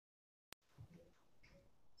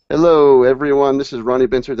Hello, everyone. This is Ronnie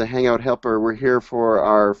Bincer, the Hangout Helper. We're here for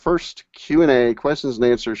our first Q&A, questions and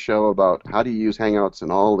answers show about how to use Hangouts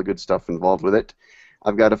and all the good stuff involved with it.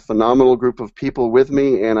 I've got a phenomenal group of people with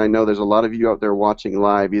me, and I know there's a lot of you out there watching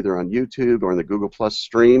live, either on YouTube or in the Google Plus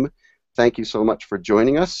stream. Thank you so much for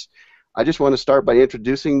joining us. I just want to start by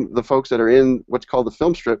introducing the folks that are in what's called the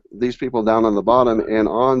film strip, these people down on the bottom, and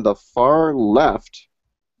on the far left,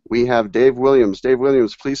 we have Dave Williams. Dave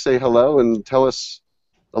Williams, please say hello and tell us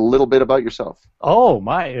a little bit about yourself. Oh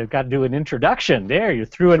my! I've got to do an introduction. There, you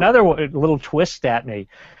threw another little twist at me.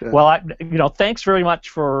 Yeah. Well, thanks very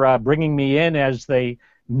much for bringing me in as the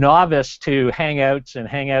novice to Hangouts and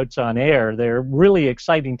Hangouts on Air. They're really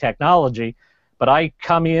exciting technology, but I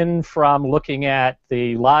come in from looking at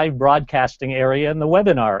the live broadcasting area and the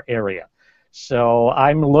webinar area. So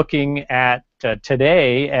I'm looking at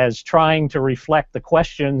today as trying to reflect the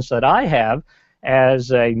questions that I have as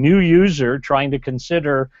a new user trying to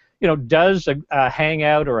consider, does a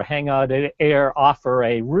Hangout or a Hangout Air offer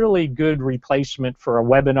a really good replacement for a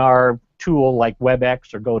webinar tool like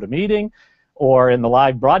WebEx or GoToMeeting? Or in the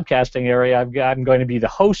live broadcasting area, I'm going to be the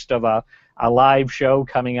host of a live show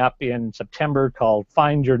coming up in September called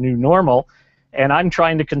Find Your New Normal. And I'm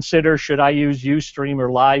trying to consider, should I use Ustream or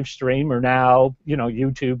Livestream or now,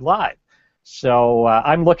 YouTube Live? So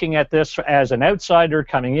I'm looking at this as an outsider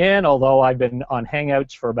coming in, although I've been on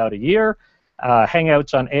Hangouts for about a year.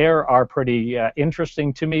 Hangouts on Air are pretty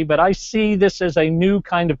interesting to me, but I see this as a new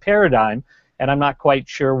kind of paradigm, and I'm not quite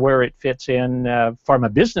sure where it fits in from a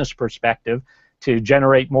business perspective to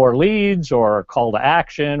generate more leads or call to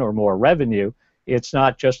action or more revenue. It's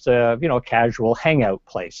not just a casual hangout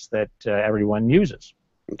place that everyone uses.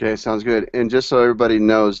 Okay, sounds good. And just so everybody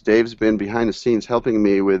knows, Dave's been behind the scenes helping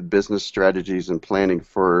me with business strategies and planning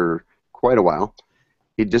for quite a while.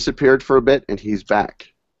 He disappeared for a bit, and he's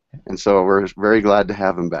back. And so we're very glad to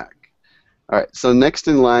have him back. All right, so next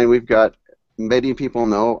in line, we've got, many people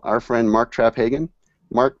know, our friend Mark Traphagen.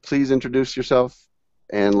 Mark, please introduce yourself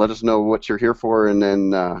and let us know what you're here for, and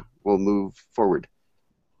then we'll move forward.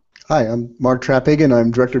 Hi, I'm Mark Traphagen.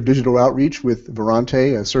 I'm Director of Digital Outreach with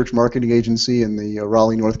Verante, a search marketing agency in the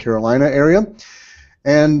Raleigh, North Carolina area.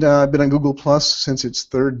 And I've been on Google Plus since its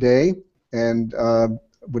third day, and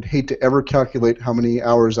would hate to ever calculate how many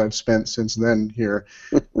hours I've spent since then here,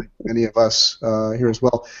 like many of us here as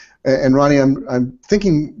well. And Ronnie, I'm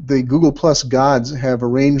thinking the Google Plus gods have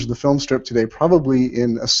arranged the film strip today probably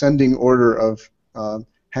in ascending order of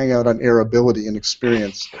Hangout on Air ability and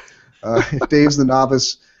experience. If Dave's the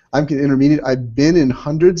novice, I'm intermediate. I've been in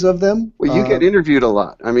hundreds of them. Well, you get interviewed a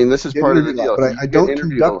lot. I mean, this is part of the deal. But I don't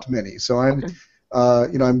conduct many, so I'm,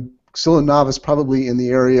 Okay. I'm still a novice, probably in the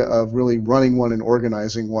area of really running one and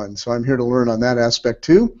organizing one. So I'm here to learn on that aspect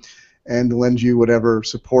too, and to lend you whatever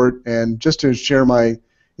support, and just to share my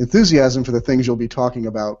enthusiasm for the things you'll be talking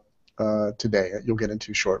about today. You'll get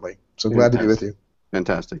into shortly. So glad to be with you.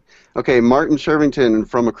 Fantastic. Okay, Martin Shervington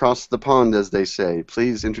from across the pond, as they say.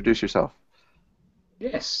 Please introduce yourself.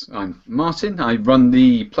 Yes, I'm Martin. I run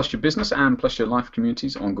the Plus Your Business and Plus Your Life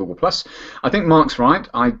communities on Google+. I think Mark's right.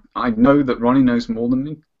 I know that Ronnie knows more than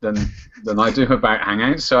me, than I do about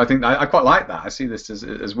Hangouts, so I think I quite like that. I see this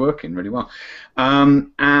as working really well.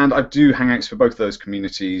 And I do Hangouts for both of those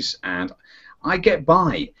communities, and I get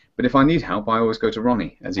by. But if I need help, I always go to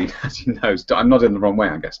Ronnie, as he knows. I'm not in the wrong way,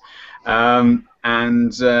 I guess. I'm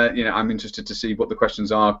interested to see what the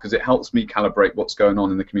questions are, because it helps me calibrate what's going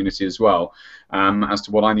on in the community as well, as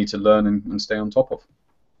to what I need to learn and stay on top of.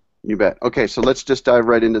 You bet. Okay, so let's just dive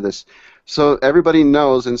right into this. So everybody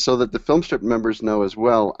knows, and so that the film strip members know as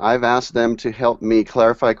well, I've asked them to help me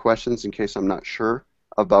clarify questions in case I'm not sure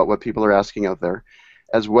about what people are asking out there,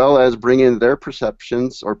 as well as bring in their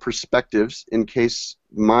perceptions or perspectives in case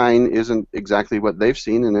mine isn't exactly what they've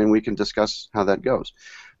seen, and then we can discuss how that goes.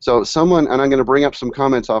 So someone, and I'm going to bring up some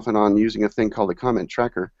comments off and on using a thing called a comment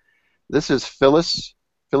tracker. This is Phyllis.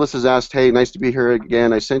 Phyllis has asked, hey, nice to be here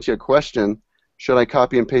again. I sent you a question. Should I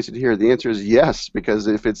copy and paste it here? The answer is yes, because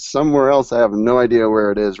if it's somewhere else, I have no idea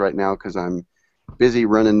where it is right now because I'm busy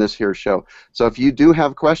running this here show. So if you do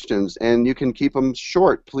have questions, and you can keep them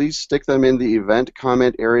short, please stick them in the event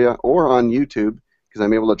comment area or on YouTube, because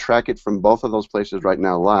I'm able to track it from both of those places right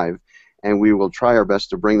now live, and we will try our best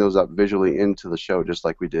to bring those up visually into the show just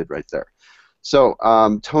like we did right there. So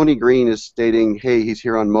Tony Green is stating, hey, he's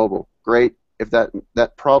here on mobile. Great. If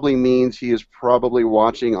that probably means he is probably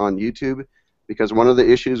watching on YouTube, because one of the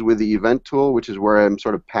issues with the event tool, which is where I'm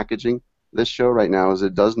sort of packaging this show right now, is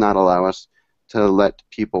it does not allow us to let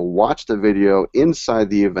people watch the video inside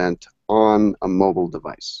the event on a mobile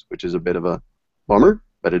device, which is a bit of a bummer,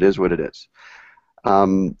 but it is what it is.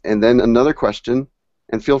 And then another question,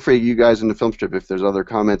 And feel free, you guys in the film strip, if there's other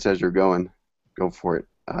comments as you're going, go for it.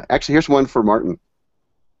 Actually, here's one for Martin.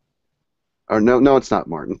 Or no, it's not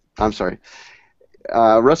Martin. I'm sorry.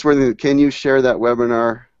 Russ Worthington, can you share that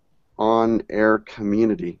webinar on air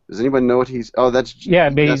community? Does anybody know what he's? Oh, that's yeah.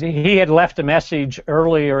 He had left a message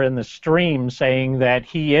earlier in the stream saying that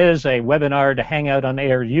he is a webinar to Hangout on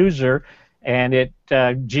Air user, and it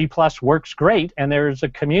G+ works great, and there's a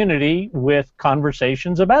community with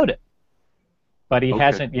conversations about it. But he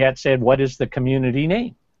hasn't yet said what is the community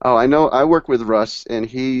name. Oh, I know. I work with Russ, and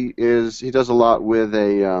he does a lot with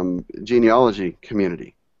a genealogy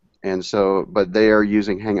community, and so but they are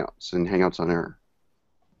using Hangouts and Hangouts on Air.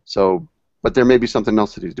 So, but there may be something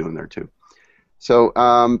else that he's doing there too. So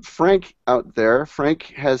Frank out there,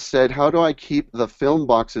 Frank has said, how do I keep the film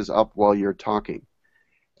boxes up while you're talking?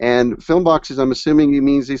 And film boxes, I'm assuming he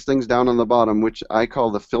means these things down on the bottom, which I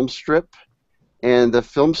call the film strip. And the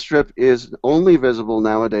film strip is only visible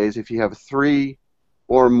nowadays if you have 3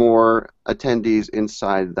 or more attendees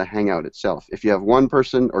inside the Hangout itself. If you have 1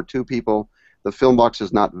 person or 2 people, the film box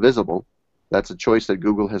is not visible. That's a choice that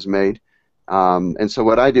Google has made. And so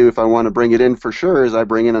what I do if I want to bring it in for sure is I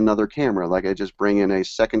bring in another camera. Like I just bring in a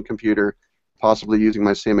second computer, possibly using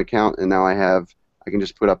my same account, and now I can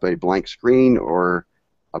just put up a blank screen or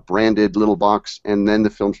a branded little box, and then the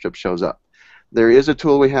film strip shows up. There is a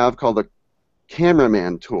tool we have called the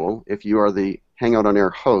Cameraman tool, if you are the Hangout on Air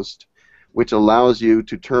host, which allows you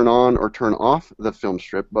to turn on or turn off the film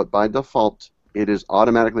strip, but by default it is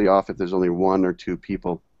automatically off if there's only 1 or 2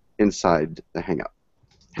 people inside the Hangout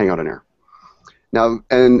on Air. Now,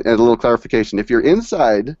 and a little clarification, if you're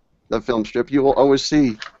inside the film strip, you will always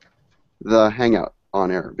see the Hangout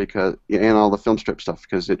on Air and all the film strip stuff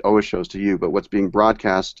because it always shows to you, but what's being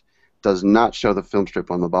broadcast does not show the film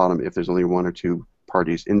strip on the bottom if there's only 1 or 2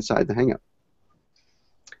 parties inside the Hangout.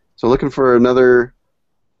 So looking for another,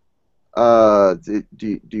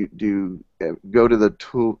 do go to the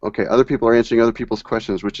tool, okay, other people are answering other people's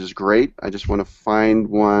questions, which is great. I just want to find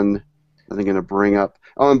one that I'm going to bring up.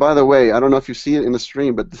 Oh, and by the way, I don't know if you see it in the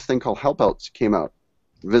stream, but this thing called Helpouts came out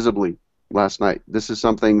visibly last night. This is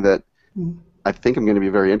something that I think I'm going to be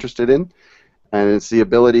very interested in, and it's the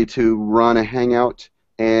ability to run a Hangout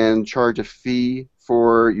and charge a fee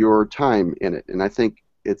for your time in it, and I think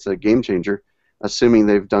it's a game changer, assuming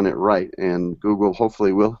they've done it right, and Google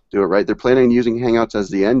hopefully will do it right. They're planning on using Hangouts as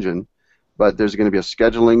the engine, but there's going to be a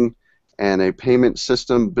scheduling and a payment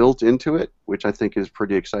system built into it, which I think is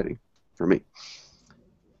pretty exciting for me.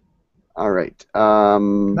 All right.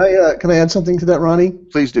 Can I add something to that, Ronnie?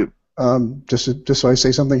 Please do. Just so I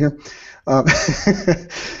say something here. I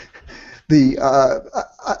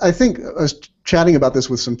think I was chatting about this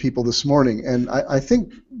with some people this morning, and I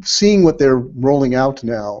think seeing what they're rolling out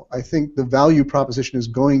now, I think the value proposition is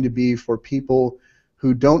going to be for people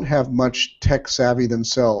who don't have much tech savvy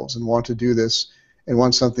themselves and want to do this and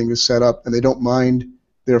want something to set up, and they don't mind,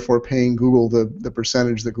 therefore, paying Google the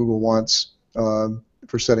percentage that Google wants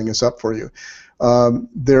for setting this up for you.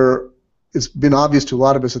 It's been obvious to a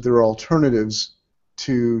lot of us that there are alternatives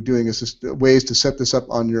to doing this, ways to set this up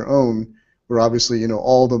on your own, where obviously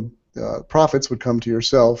all the profits would come to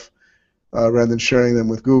yourself rather than sharing them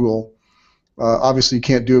with Google. Obviously, you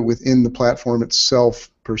can't do it within the platform itself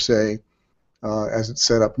per se, as it's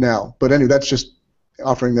set up now. But anyway, that's just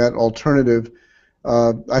offering that alternative.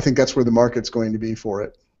 I think that's where the market's going to be for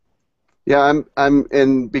it. Yeah,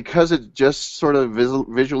 and because it just sort of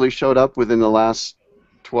visually showed up within the last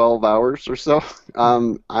 12 hours or so,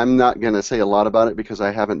 I'm not going to say a lot about it because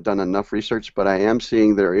I haven't done enough research, but I am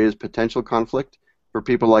seeing there is potential conflict for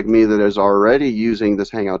people like me that is already using this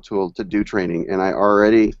Hangout tool to do training, and I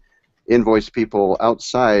already invoice people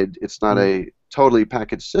outside. It's not a totally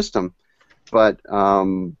packaged system, but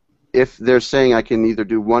if they're saying I can either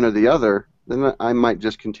do one or the other, then I might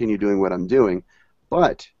just continue doing what I'm doing.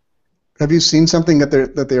 But have you seen something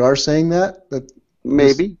that they are saying that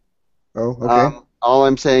maybe? Oh, okay. All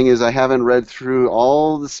I'm saying is I haven't read through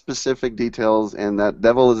all the specific details, and that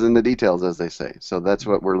devil is in the details, as they say. So that's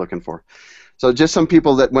what we're looking for. So just some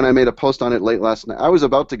people that when I made a post on it late last night, I was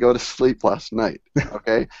about to go to sleep last night,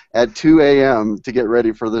 okay, at 2 a.m. to get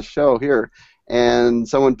ready for this show here, and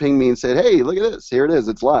someone pinged me and said, hey, look at this, here it is,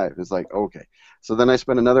 it's live. It's like, okay. So then I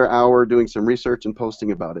spent another hour doing some research and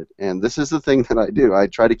posting about it, and this is the thing that I do. I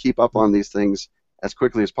try to keep up on these things as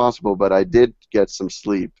quickly as possible, but I did get some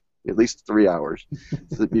sleep, at least 3 hours,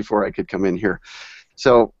 before I could come in here.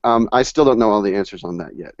 So I still don't know all the answers on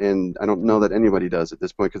that yet, and I don't know that anybody does at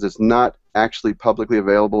this point because it's not actually publicly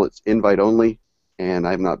available. It's invite only, and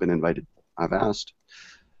I've not been invited. I've asked.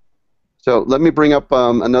 So let me bring up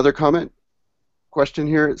another comment. question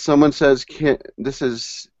here. Someone says, this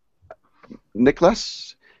is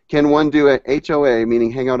Nicholas. Can one do a HOA,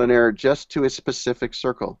 meaning Hangout on Air, just to a specific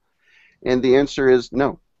circle? And the answer is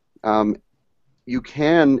no. You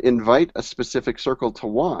can invite a specific circle to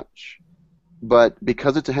watch, but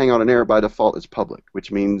because it's a Hangout on Air, by default, it's public,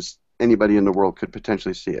 which means anybody in the world could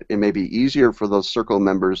potentially see it. It may be easier for those circle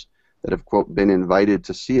members that have, quote, been invited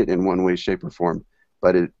to see it in one way, shape, or form,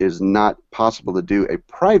 but it is not possible to do a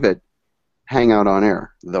private Hangout on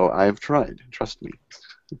Air, though I have tried, trust me.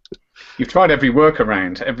 You've tried every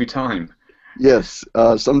workaround every time. Yes,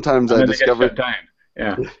 sometimes And I then they get discover. shut down.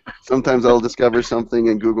 Yeah. Sometimes I'll discover something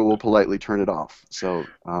and Google will politely turn it off. So,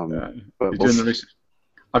 but You're doing the research.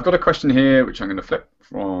 I've got a question here which I'm going to flip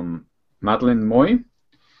from Madeline Moy.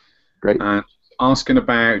 Great. And asking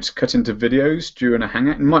about cutting to videos during a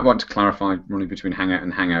Hangout. You might want to clarify, Ronnie, between Hangout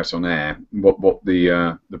and Hangout on Air, what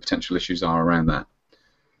the potential issues are around that.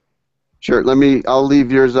 Sure. I'll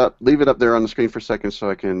leave it up there on the screen for a second so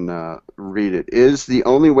I can read it. Is the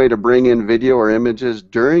only way to bring in video or images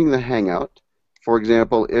during the Hangout? For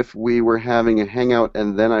example, if we were having a Hangout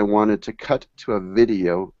and then I wanted to cut to a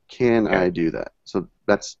video, can I do that? So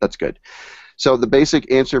that's good. So the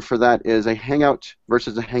basic answer for that is a Hangout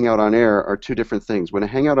versus a Hangout on Air are two different things. When a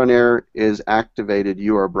Hangout on Air is activated,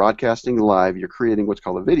 you are broadcasting live, you're creating what's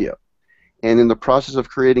called a video. And in the process of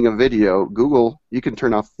creating a video, Google, you can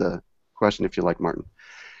turn off the question if you like, Martin.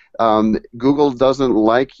 Google doesn't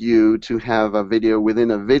like you to have a video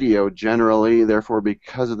within a video generally, therefore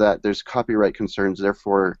because of that there's copyright concerns,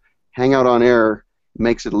 therefore Hangout on Air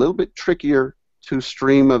makes it a little bit trickier to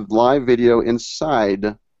stream a live video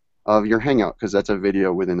inside of your Hangout because that's a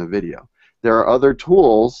video within a video. There are other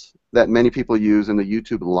tools that many people use in the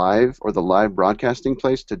YouTube Live or the live broadcasting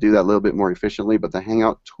place to do that a little bit more efficiently, but the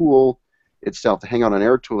Hangout tool itself, the Hangout on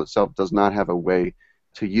Air tool itself, does not have a way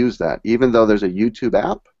to use that. Even though there's a YouTube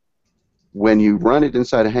app, when you run it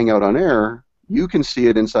inside a Hangout on Air, you can see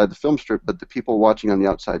it inside the film strip, but the people watching on the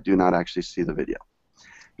outside do not actually see the video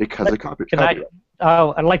because of copyright.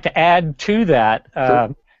 I'd like to add to that.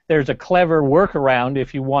 Sure. There's a clever workaround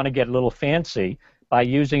if you want to get a little fancy by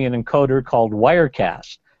using an encoder called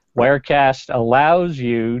Wirecast. Wirecast allows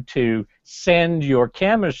you to send your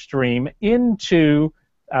camera stream into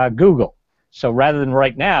Google. So rather than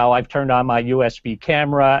right now, I've turned on my USB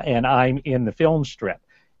camera and I'm in the film strip.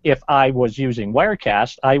 If I was using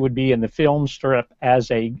Wirecast, I would be in the film strip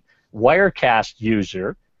as a Wirecast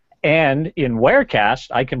user, and in Wirecast,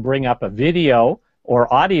 I can bring up a video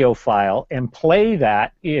or audio file and play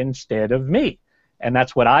that instead of me. And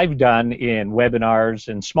that's what I've done in webinars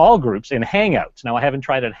and small groups in Hangouts. Now, I haven't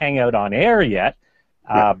tried it Hangout on Air yet,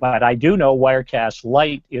 but I do know Wirecast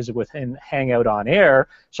Lite is within Hangout on Air,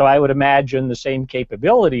 so I would imagine the same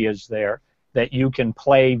capability is there, that you can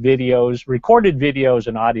play videos, recorded videos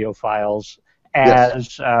and audio files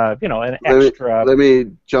as an extra. Let me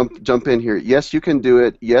jump in here. Yes, you can do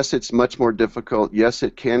it. Yes, it's much more difficult. Yes,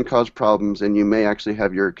 it can cause problems, and you may actually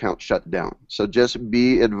have your account shut down. So just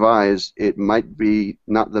be advised, it might be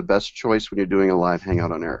not the best choice when you're doing a live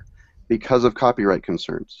Hangout on Air because of copyright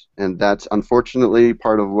concerns, and that's unfortunately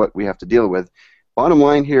part of what we have to deal with. Bottom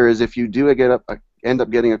line here is if you do end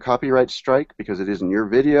up getting a copyright strike because it isn't your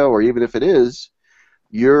video, or even if it is,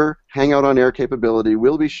 your Hangout on Air capability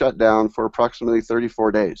will be shut down for approximately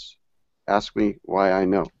 34 days. Ask me why I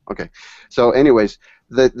know. Okay. So anyways,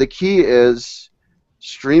 the key is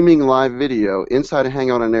streaming live video inside a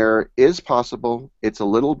Hangout on Air is possible. It's a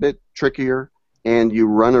little bit trickier, and you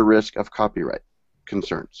run a risk of copyright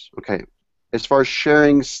concerns. Okay. As far as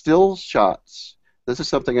sharing still shots, this is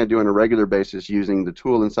something I do on a regular basis using the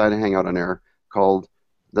tool inside a Hangout on Air called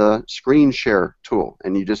the screen share tool,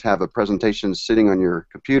 and you just have a presentation sitting on your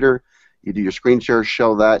computer, you do your screen share,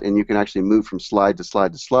 show that, and you can actually move from slide to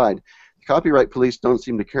slide to slide. The copyright police don't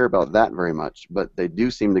seem to care about that very much, but they do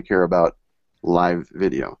seem to care about live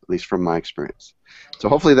video, at least from my experience. So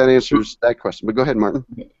hopefully that answers that question, but go ahead, Martin.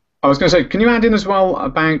 I was going to say, can you add in as well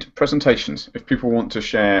about presentations? If people want to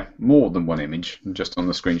share more than one image just on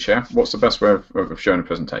the screen share, what's the best way of showing a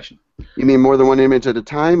presentation? You mean more than one image at a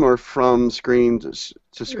time, or from screen to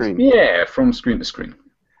screen? Yeah, from screen to screen.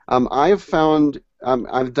 I have found,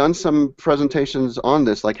 I've done some presentations on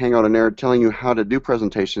this, like Hangout on Air, telling you how to do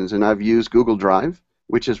presentations, and I've used Google Drive,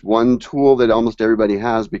 which is one tool that almost everybody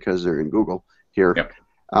has because they're in Google here. Yep.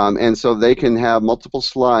 And so they can have multiple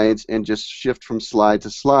slides and just shift from slide to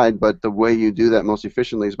slide, but the way you do that most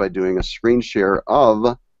efficiently is by doing a screen share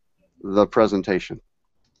of the presentation.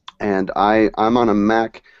 And I'm on a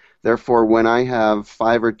Mac, therefore when I have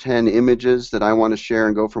 5 or 10 images that I want to share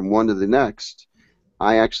and go from one to the next,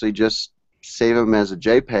 I actually just save them as a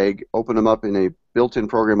JPEG, open them up in a built-in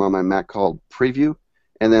program on my Mac called Preview,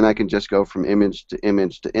 and then I can just go from image to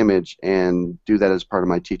image to image and do that as part of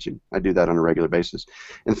my teaching. I do that on a regular basis.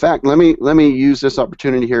 In fact, let me use this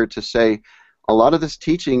opportunity here to say a lot of this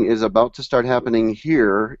teaching is about to start happening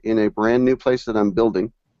here in a brand new place that I'm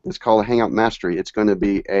building. It's called Hangout Mastery. It's going to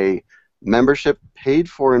be a membership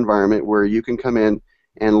paid-for environment where you can come in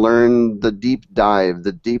and learn the deep dive,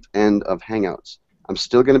 the deep end of Hangouts. I'm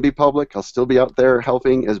still going to be public. I'll still be out there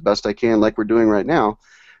helping as best I can like we're doing right now.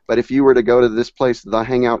 But if you were to go to this place,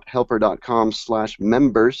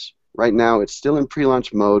 thehangouthelper.com/members, right now it's still in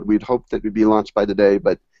pre-launch mode. We'd hope that we'd be launched by today,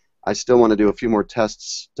 but I still want to do a few more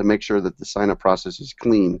tests to make sure that the sign-up process is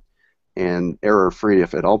clean and error-free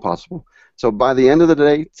if at all possible. So by the end of the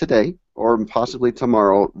day today, or possibly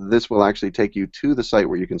tomorrow, this will actually take you to the site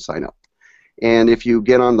where you can sign up. And if you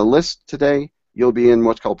get on the list today, you'll be in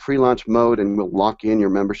what's called pre-launch mode, and we'll lock in your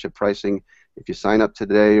membership pricing. If you sign up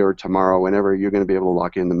today or tomorrow, whenever, you're going to be able to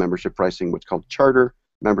lock in the membership pricing, what's called charter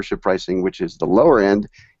membership pricing, which is the lower end.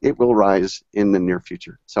 It will rise in the near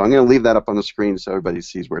future. So I'm going to leave that up on the screen so everybody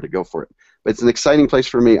sees where to go for it. But it's an exciting place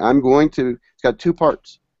for me. It's got two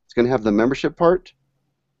parts. It's going to have the membership part,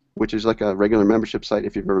 which is like a regular membership site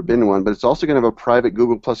if you've ever been to one, but it's also going to have a private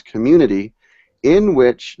Google Plus community in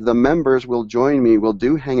which the members will join me, we'll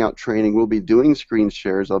do Hangout training, we'll be doing screen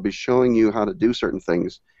shares, I'll be showing you how to do certain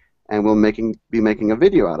things, and we'll be making a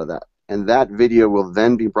video out of that. And that video will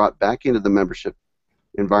then be brought back into the membership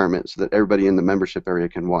environment so that everybody in the membership area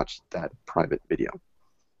can watch that private video.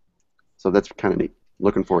 So that's kind of neat.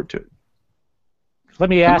 Looking forward to it. Let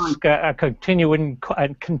me ask a continuing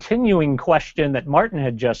question that Martin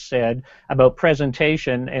had just said about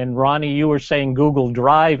presentation. And Ronnie, you were saying Google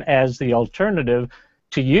Drive as the alternative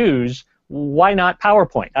to use. Why not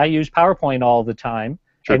PowerPoint? I use PowerPoint all the time.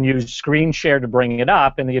 Sure. And use screen share to bring it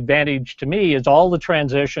up. And the advantage to me is all the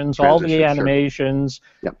transitions, all the animations,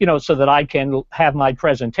 sure. Yep. You know, so that I can have my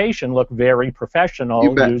presentation look very professional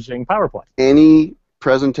using PowerPoint. Any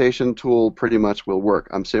presentation tool pretty much will work.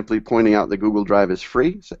 I'm simply pointing out that Google Drive is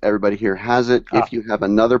free, so everybody here has it. If you have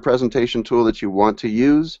another presentation tool that you want to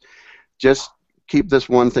use, just keep this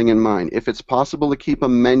one thing in mind. If it's possible to keep a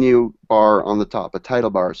menu bar on the top, a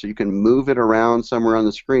title bar, so you can move it around somewhere on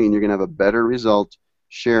the screen, you're going to have a better result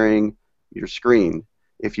sharing your screen.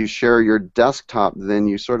 If you share your desktop, then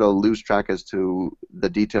you sort of lose track as to the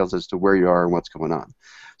details as to where you are and what's going on.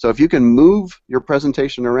 So if you can move your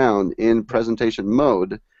presentation around in presentation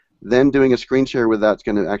mode, then doing a screen share with that's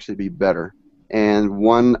going to actually be better. And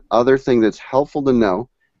one other thing that's helpful to know,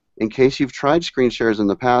 in case you've tried screen shares in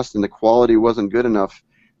the past and the quality wasn't good enough,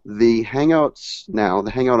 the Hangouts now,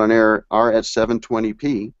 the Hangout on Air, are at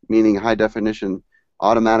 720p, meaning high definition.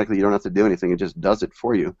 Automatically, you don't have to do anything. It just does it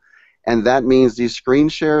for you. And that means these screen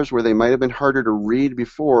shares, where they might have been harder to read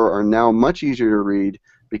before, are now much easier to read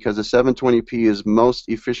because the 720p is most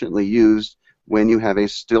efficiently used when you have a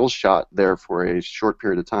still shot there for a short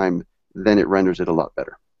period of time. Then it renders it a lot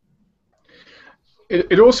better.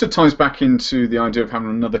 It also ties back into the idea of having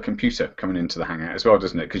another computer coming into the Hangout as well,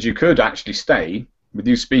 doesn't it? Because you could actually stay with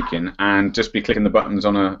you speaking and just be clicking the buttons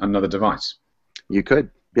on another device. You could,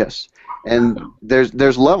 yes. And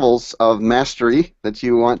there's levels of mastery that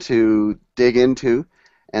you want to dig into,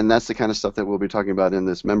 and that's the kind of stuff that we'll be talking about in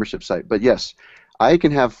this membership site. But yes, I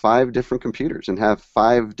can have 5 different computers and have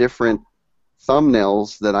 5 different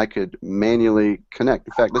thumbnails that I could manually connect.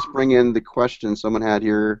 In fact, let's bring in the question someone had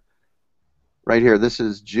here, right here. This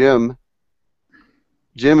is Jim.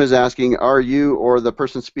 Jim is asking, are you or the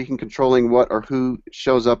person speaking controlling what or who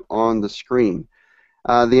shows up on the screen?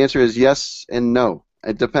 The answer is yes and no.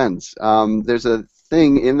 It depends. There's a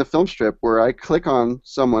thing in the film strip where I click on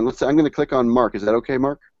someone. Let's say I'm going to click on Mark. Is that okay,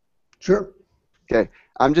 Mark? Sure. Okay.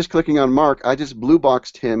 I'm just clicking on Mark. I just blue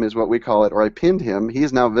boxed him is what we call it, or I pinned him. He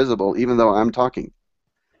is now visible even though I'm talking.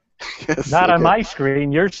 Yes, not on my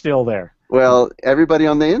screen. You're still there. Well, everybody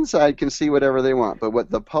on the inside can see whatever they want, but what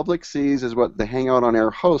the public sees is what the Hangout on Air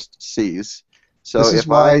host sees. So this is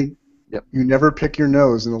why you never pick your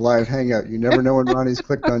nose in a live Hangout. You never know when Ronnie's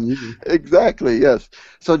clicked on you. Exactly, yes.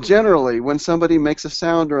 So generally, when somebody makes a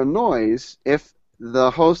sound or a noise, if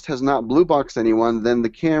the host has not blue boxed anyone, then the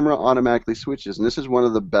camera automatically switches. And this is one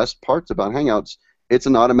of the best parts about Hangouts. It's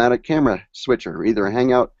an automatic camera switcher, either a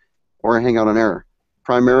Hangout or a Hangout on Air.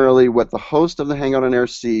 Primarily, what the host of the Hangout on Air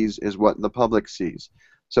sees is what the public sees.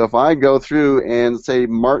 So if I go through and say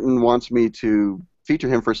Martin wants me to feature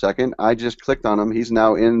him for a second, I just clicked on him. He's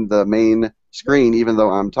now in the main screen, even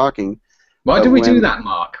though I'm talking. Why But do we do when that,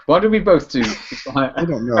 Mark? Why do we both do? I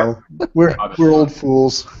don't know. We're I don't we're know. old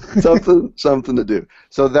fools. something to do.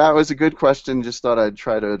 So that was a good question. Just thought I'd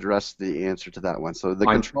try to address the answer to that one. So the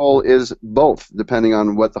I control is both, depending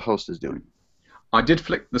on what the host is doing. I did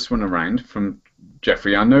flick this one around from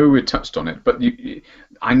Jeffrey. I know we touched on it, but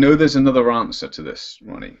I know there's another answer to this,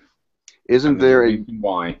 Ronnie, Isn't and there's a there a reason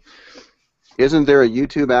why isn't there a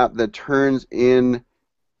YouTube app that turns in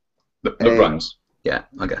that a runs. Yeah,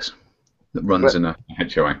 I guess that runs what in a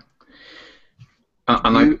HOA. do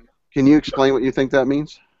And can you explain what you think that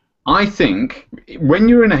means? I think when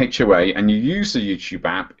you're in a HOA and you use the YouTube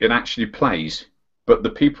app, it actually plays, but the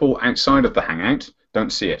people outside of the Hangout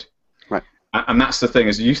don't see it. Right. And that's the thing,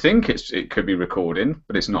 is you think it could be recording,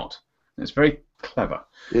 but it's not. It's very clever.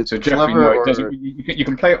 It's So Jeffrey, clever no, it doesn't. or You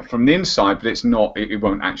can play it from the inside, but it's not. It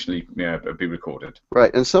won't actually be recorded.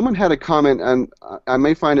 right. And someone had a comment, and I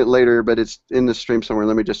may find it later, but it's in the stream somewhere.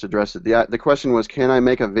 Let me just address it. The question was, can I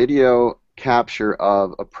make a video capture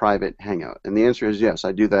of a private Hangout? And the answer is yes.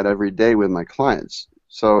 I do that every day with my clients.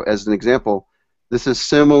 So as an example, this is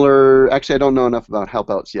similar. Actually, I don't know enough about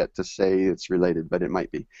helpouts yet to say it's related, but it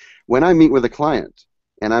might be. When I meet with a client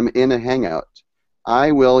and I'm in a Hangout,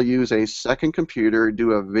 I will use a second computer,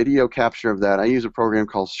 do a video capture of that. I use a program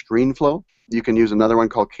called ScreenFlow. You can use another one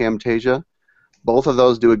called Camtasia. Both of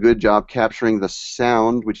those do a good job capturing the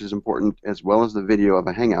sound, which is important, as well as the video of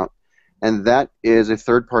a Hangout. And that is a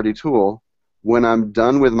third-party tool. When I'm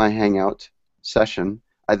done with my Hangout session,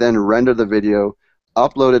 I then render the video,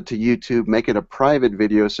 upload it to YouTube, make it a private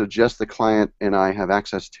video so just the client and I have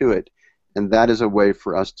access to it. And that is a way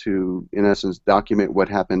for us to, in essence, document what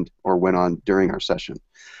happened or went on during our session.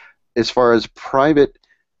 As far as private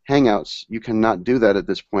Hangouts, you cannot do that at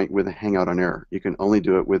this point with a Hangout on Air. You can only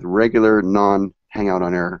do it with regular non-Hangout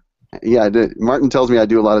on Air. Yeah, I did. Martin tells me I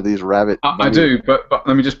do a lot of these rabbit. I do, but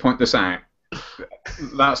let me just point this out.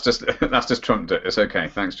 That's just trumped it. It's okay.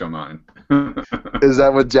 Thanks, John Martin. Is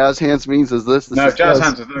that what jazz hands means? Is this? No, is jazz Yes,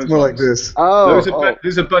 hands are those it's more like ones. this. Oh,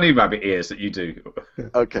 Those are bunny rabbit ears that you do.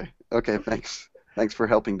 okay, thanks. Thanks for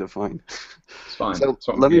helping define. It's fine. So That's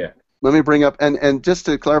what I'm let me here. let me bring up and just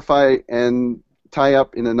to clarify and tie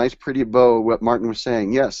up in a nice pretty bow what Martin was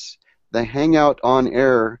saying. Yes, the Hangout on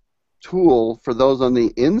Air tool for those on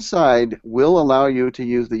the inside will allow you to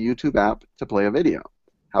use the YouTube app to play a video.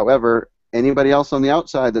 However, anybody else on the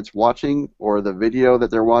outside that's watching or the video that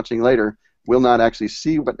they're watching later will not actually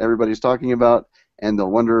see what everybody's talking about, and they'll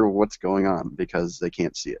wonder what's going on because they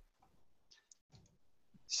can't see it.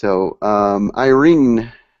 So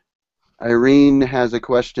Irene has a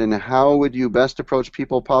question. How would you best approach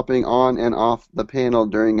people popping on and off the panel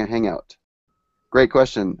during a Hangout? Great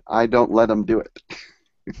question. I don't let them do it.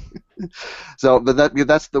 So, but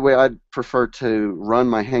that's the way I'd prefer to run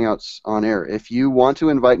my Hangouts on Air. If you want to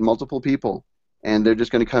invite multiple people and they're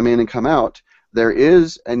just going to come in and come out, there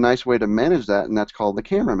is a nice way to manage that, and that's called the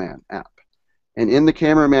Cameraman app. And in the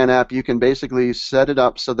Cameraman app, you can basically set it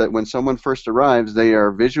up so that when someone first arrives, they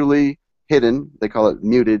are visually hidden, they call it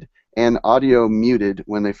muted, and audio muted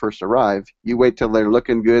when they first arrive. You wait till they're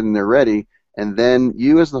looking good and they're ready, and then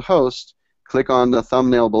you as the host click on the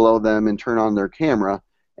thumbnail below them and turn on their camera,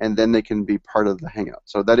 and then they can be part of the Hangout.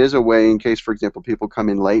 So that is a way, in case, for example, people come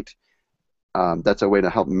in late, that's a way to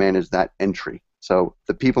help manage that entry. So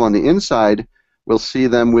the people on the inside will see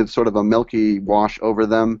them with sort of a milky wash over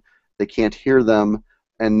them. They can't hear them,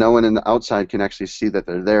 and no one in the outside can actually see that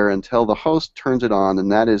they're there until the host turns it on,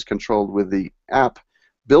 and that is controlled with the app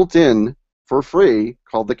built in for free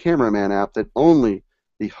called the Cameraman app that only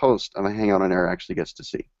the host of a Hangout on Air actually gets to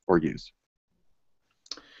see or use.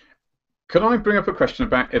 Could I bring up a question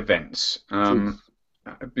about events?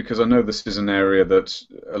 Because I know this is an area that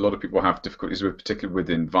a lot of people have difficulties with, particularly with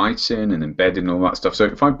inviting and embedding and all that stuff. So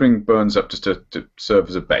if I bring Burns up just to serve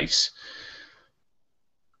as a base.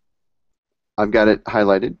 I've got it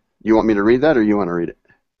highlighted. You want me to read that, or you want to read it?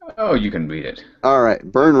 Oh, you can read it. All right.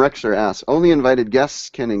 Bern Rexer asks, only invited guests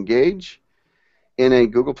can engage in a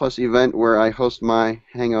Google Plus event where I host my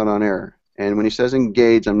Hangout on Air. And when he says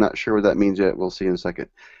engage, I'm not sure what that means yet. We'll see in a second.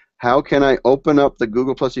 How can I open up the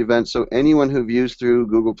Google Plus event so anyone who views through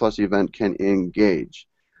Google Plus event can engage?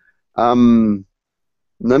 Let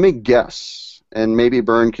me guess, and maybe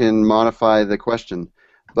Bern can modify the question.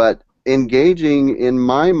 But engaging, in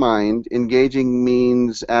my mind, engaging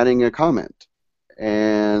means adding a comment.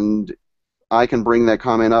 And I can bring that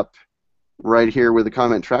comment up right here with the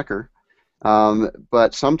comment tracker.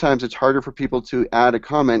 But sometimes it's harder for people to add a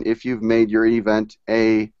comment if you've made your event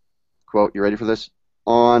a, quote, you ready for this?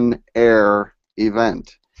 On-air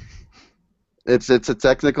event. It's a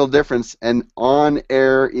technical difference. An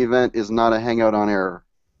on-air event is not a Hangout on Air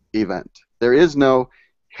event. There is no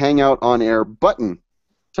Hangout on Air button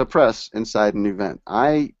to press inside an event.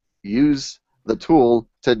 I use the tool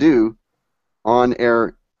to do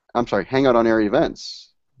Hangout on Air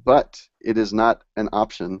events, but it is not an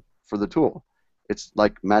option for the tool. It's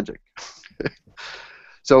like magic.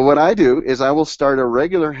 So what I do is I will start a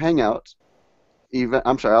regular Hangout event.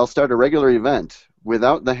 I'll start a regular event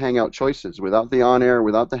without the Hangout choices, without the on air,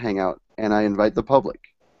 without the Hangout, and I invite the public.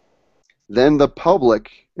 Then the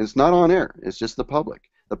public, it's not on air, it's just the public.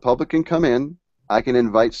 The public can come in. I can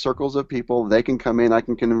invite circles of people. They can come in. I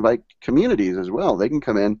can invite communities as well. They can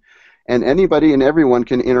come in, and anybody and everyone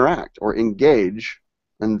can interact or engage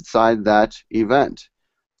inside that event.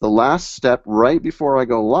 The last step right before I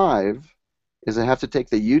go live is I have to take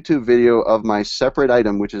the YouTube video of my separate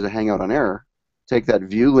item, which is a Hangout on Air, take that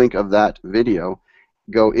view link of that video,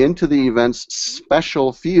 go into the event's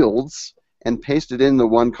special fields, and paste it in the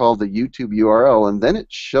one called the YouTube URL, and then it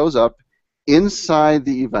shows up inside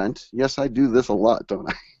the event. Yes, I do this a lot, don't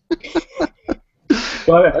I?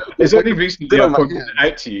 Well, it's only recently I pointed it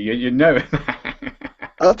out to you. You know it.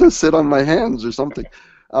 I'll have to sit on my hands or something.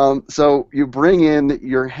 So you bring in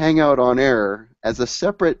your Hangout on Air as a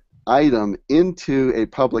separate item into a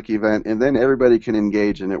public event, and then everybody can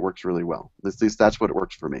engage, and it works really well. At least that's what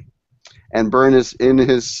works for me. And Byrne is in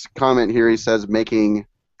his comment here. He says making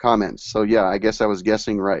comments. So yeah, I guess I was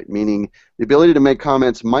guessing right. Meaning the ability to make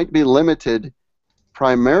comments might be limited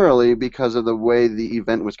primarily because of the way the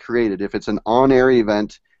event was created. If it's an on-air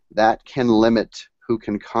event, that can limit who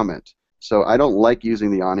can comment. So I don't like using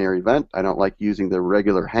the on-air event. I don't like using the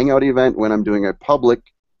regular Hangout event when I'm doing a public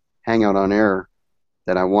Hangout on Air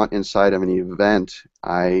that I want inside of an event.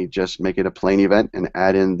 I just make it a plain event and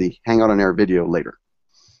add in the Hangout on Air video later.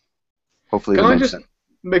 Hopefully that makes sense.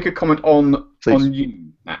 Make a comment on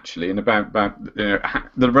you, actually, and about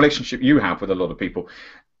the relationship you have with a lot of people.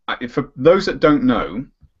 For those that don't know,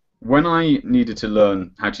 when I needed to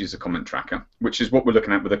learn how to use a comment tracker, which is what we're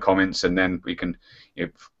looking at with the comments, and then we can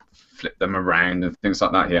flip them around and things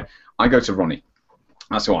like that here, I go to Ronnie.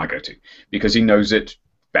 That's who I go to, because he knows it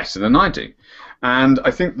better than I do. And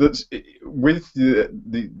I think that with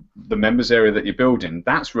the members area that you're building,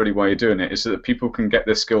 that's really why you're doing it, is so that people can get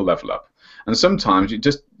their skill level up. And sometimes you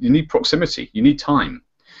need proximity, you need time.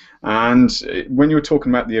 And when you were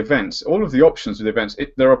talking about the events, all of the options with the events,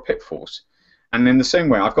 there are pitfalls. And in the same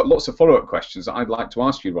way, I've got lots of follow-up questions that I'd like to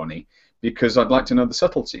ask you, Ronnie, because I'd like to know the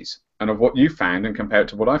subtleties and of what you found and compare it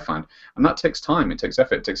to what I found. And that takes time, it takes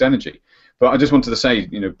effort, it takes energy. But I just wanted to say,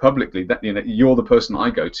 publicly that you're the person I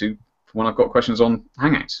go to when I've got questions on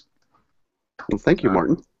Hangouts. Well, thank you,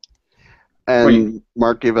 Martin. And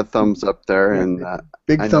Mark gave a thumbs up there, and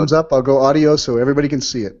big thumbs up. I'll go audio so everybody can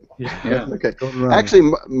see it. Yeah. Okay.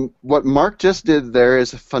 Actually, what Mark just did there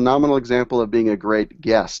is a phenomenal example of being a great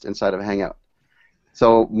guest inside of Hangout.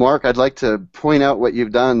 So, Mark, I'd like to point out what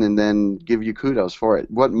you've done and then give you kudos for it.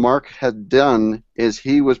 What Mark had done is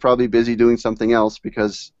he was probably busy doing something else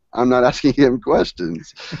because I'm not asking him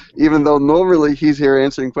questions, even though normally he's here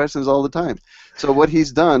answering questions all the time. So what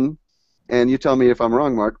he's done, and you tell me if I'm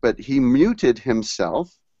wrong, Mark, but he muted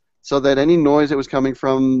himself so that any noise that was coming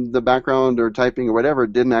from the background or typing or whatever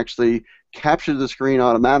didn't actually capture the screen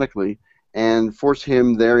automatically and force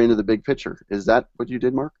him there into the big picture. Is that what you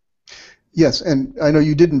did, Mark? Yes, and I know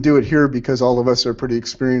you didn't do it here because all of us are pretty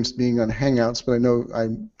experienced being on Hangouts, but I know I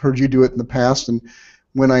heard you do it in the past, and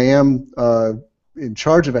when I am in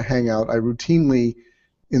charge of a Hangout, I routinely,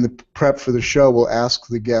 in the prep for the show, will ask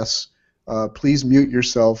the guests, please mute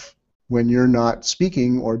yourself when you're not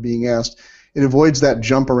speaking or being asked. It avoids that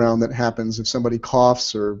jump around that happens if somebody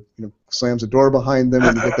coughs or slams a door behind them,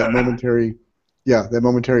 and you get that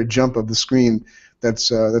momentary jump of the screen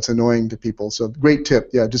that's annoying to people. So great tip.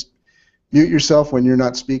 Yeah, just mute yourself when you're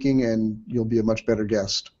not speaking, and you'll be a much better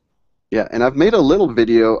guest. Yeah, and I've made a little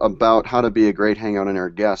video about how to be a great Hangout on Air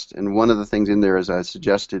guest, and one of the things in there is I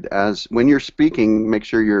suggested as when you're speaking, make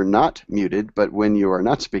sure you're not muted, but when you are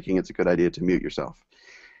not speaking, it's a good idea to mute yourself.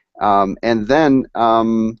 And then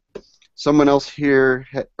someone else here,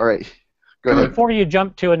 all right, go ahead. Before you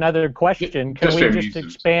jump to another question, can we just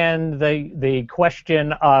expand the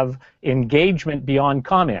question of engagement beyond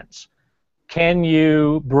comments? Can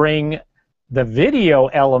you bring the video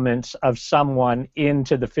elements of someone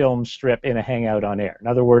into the film strip in a Hangout on Air? In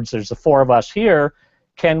other words, there's the four of us here.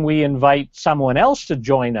 Can we invite someone else to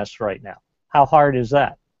join us right now? How hard is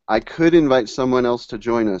that? I could invite someone else to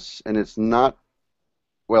join us, and it's not,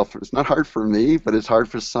 well, it's not hard for me, but it's hard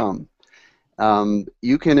for some.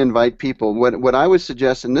 You can invite people. What I would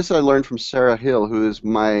suggest, and this I learned from Sarah Hill, who is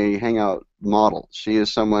my Hangout model. She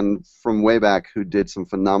is someone from way back who did some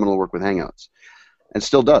phenomenal work with Hangouts, and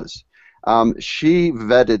still does. She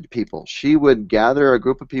vetted people. She would gather a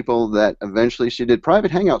group of people that eventually she did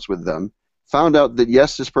private hangouts with them, found out that,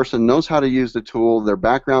 yes, this person knows how to use the tool, their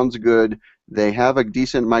background's good, they have a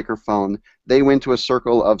decent microphone. They went to a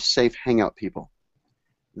circle of safe hangout people.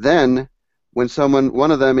 Then, when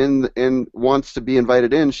one of them wants to be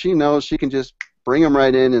invited in, she knows she can just bring them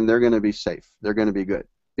right in and they're going to be safe. They're going to be good.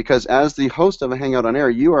 Because as the host of a Hangout on Air,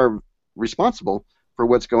 you are responsible for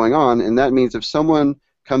what's going on, and that means if someone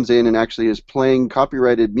comes in and actually is playing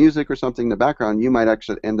copyrighted music or something in the background, you might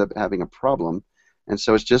actually end up having a problem. And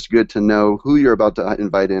so it's just good to know who you're about to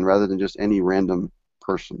invite in rather than just any random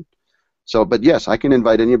person. So, but yes, I can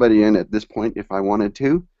invite anybody in at this point if I wanted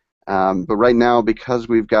to. But right now, because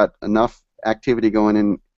we've got enough activity going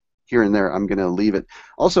in here and there, I'm going to leave it.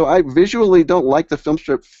 Also, I visually don't like the film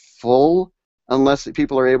strip full unless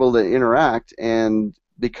people are able to interact, and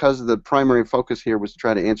because the primary focus here was to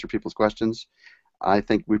try to answer people's questions, I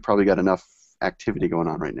think we've probably got enough activity going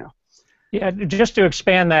on right now. Yeah, just to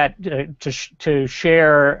expand that, to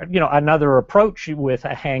share, another approach with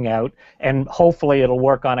a Hangout, and hopefully it'll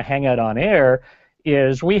work on a Hangout on Air,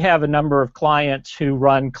 is we have a number of clients who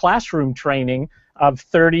run classroom training of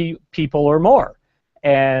 30 people or more,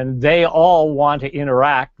 and they all want to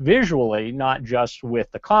interact visually, not just with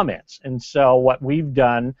the comments. And so what we've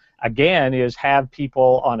done, again, is have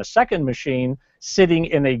people on a second machine sitting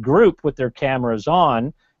in a group with their cameras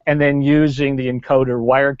on, and then using the encoder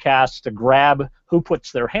Wirecast to grab who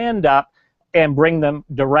puts their hand up and bring them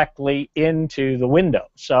directly into the window.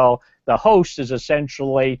 So the host is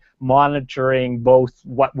essentially monitoring both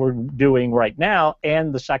what we're doing right now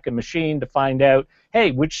and the second machine to find out, hey,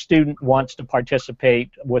 which student wants to participate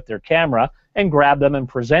with their camera, and grab them and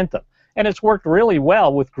present them. And it's worked really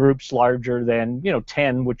well with groups larger than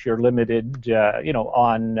 10, which you're limited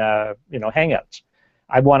on Hangouts.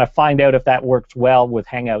 I want to find out if that works well with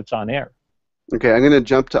Hangouts on Air. Okay, I'm going to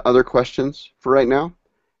jump to other questions for right now,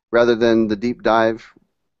 rather than the deep dive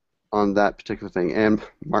on that particular thing. And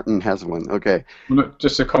Martin has one. Okay. Well, look,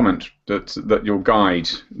 just a comment that your guide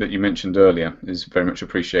that you mentioned earlier is very much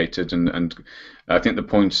appreciated, and I think the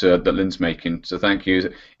point that Lynn's making, so thank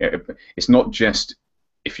you. It's not just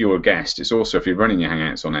if you're a guest; it's also if you're running your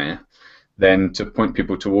Hangouts on Air, then to point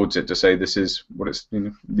people towards it, to say this is what it's,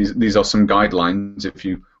 these are some guidelines if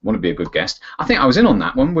you want to be a good guest. I think I was in on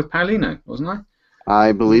that one with Paolino, wasn't I?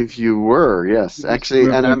 I believe you were, yes.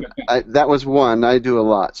 Actually, and that was one I do a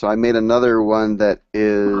lot. So I made another one that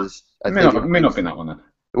is... It may not have been that one then.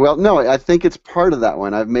 Well, no, I think it's part of that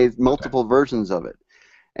one. I've made multiple versions of it.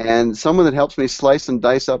 And someone that helps me slice and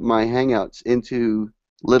dice up my Hangouts into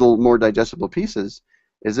little more digestible pieces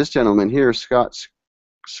is this gentleman here, Scott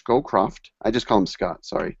Scowcroft. I just call him Scott,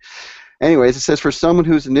 sorry. Anyways, it says, for someone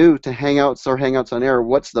who's new to Hangouts or Hangouts on Air,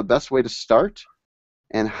 what's the best way to start?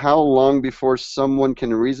 And how long before someone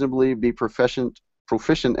can reasonably be proficient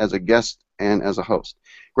as a guest and as a host?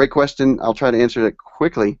 Great question. I'll try to answer it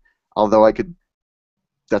quickly, although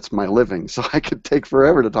that's my living, so I could take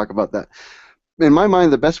forever to talk about that. In my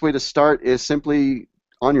mind, the best way to start is simply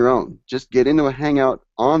on your own. Just get into a Hangout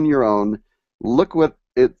on your own, look what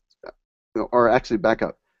it, or actually back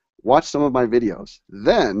up, watch some of my videos,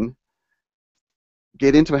 then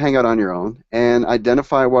get into a Hangout on your own and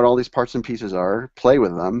identify what all these parts and pieces are, play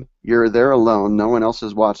with them. You're there alone, no one else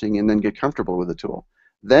is watching, and then get comfortable with the tool.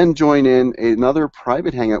 Then join in another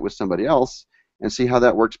private Hangout with somebody else and see how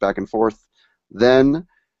that works back and forth. Then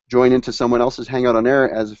join into someone else's Hangout on Air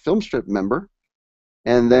as a Filmstrip member,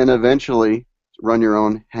 and then eventually run your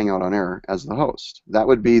own Hangout on Air as the host. That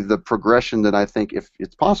would be the progression that I think, if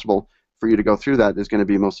it's possible for you to go through that, is going to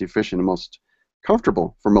be most efficient and most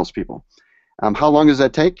comfortable for most people. How long does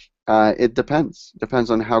that take? It depends.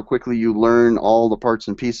 Depends on how quickly you learn all the parts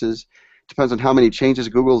and pieces. Depends on how many changes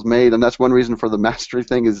Google's made, and that's one reason for the mastery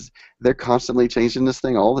thing, is they're constantly changing this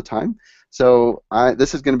thing all the time. So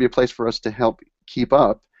this is going to be a place for us to help keep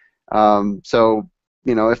up. So,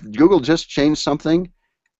 if Google just changed something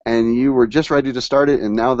and you were just ready to start it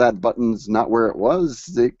and now that button's not where it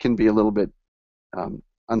was, it can be a little bit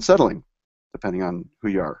unsettling, depending on who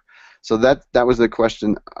you are. So that was the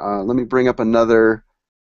question. Let me bring up another.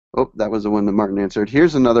 Oh, that was the one that Martin answered.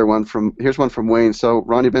 Here's another one here's one from Wayne. So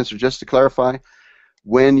Ronnie, Bincer, just to clarify,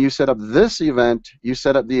 when you set up this event, you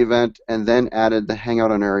set up the event and then added the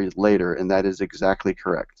Hangout on Air later, and that is exactly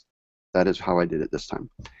correct. That is how I did it this time.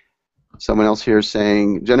 Someone else here is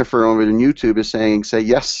saying, Jennifer over on YouTube is saying, say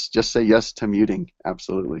yes, just say yes to muting.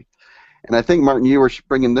 Absolutely. And I think, Martin, you were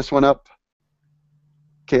bringing this one up.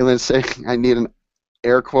 Caitlin is saying, I need an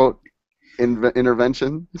air quote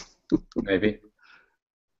intervention. Maybe.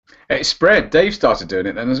 It spread. Dave started doing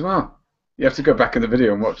it then as well. You have to go back in the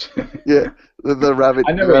video and watch. Yeah, the rabbit.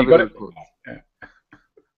 I know The where you got rabbit it from. Yeah.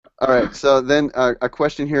 All right, so then a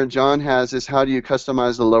question here John has is how do you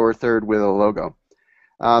customize the lower third with a logo?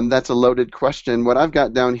 That's a loaded question. What I've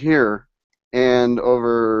got down here and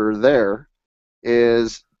over there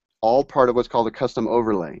is all part of what's called a custom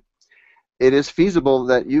overlay. It is feasible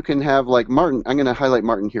that you can have, like Martin, I'm going to highlight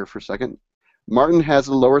Martin here for a second. Martin has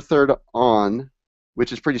the lower third on,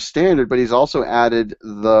 which is pretty standard, but he's also added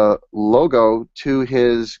the logo to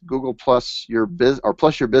his Google Plus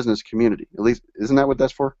Plus Your Business community. At least, isn't that what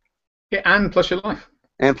that's for? Yeah, and plus your life.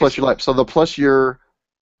 And Plus Your Life. So the Plus Your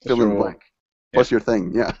Plus fill in the your- blank. Plus your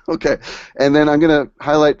thing, yeah. Okay. And then I'm going to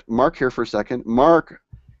highlight Mark here for a second. Mark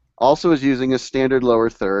also is using a standard lower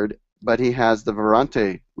third, but he has the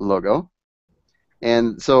Verante logo.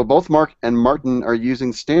 And so both Mark and Martin are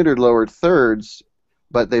using standard lower thirds,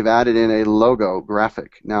 but they've added in a logo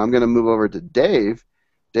graphic. Now I'm going to move over to Dave.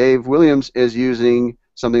 Dave Williams is using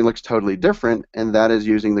something that looks totally different, and that is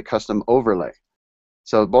using the custom overlay.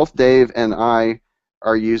 So both Dave and I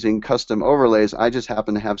are using custom overlays. I just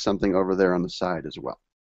happen to have something over there on the side as well.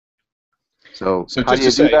 So how just do you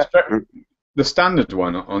to say, do that? the standard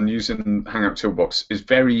one on using Hangout Toolbox is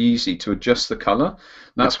very easy to adjust the color.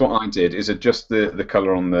 That's what I did, is adjust the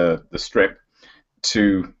color on the strip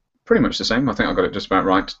to pretty much the same. I think I got it just about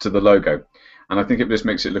right to the logo. And I think it just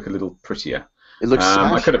makes it look a little prettier. It looks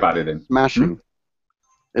I could have added in. smashing.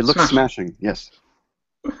 It looks smashing, yes.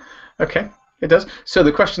 Okay, it does. So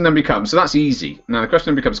the question then becomes, so that's easy. Now the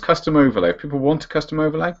question then becomes custom overlay. If people want a custom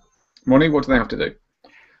overlay, Ronnie, what do they have to do?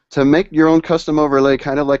 To make your own custom overlay,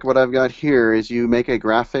 kind of like what I've got here, is you make a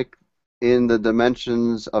graphic in the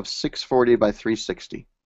dimensions of 640 by 360.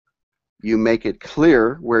 You make it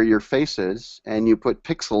clear where your face is, and you put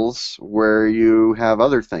pixels where you have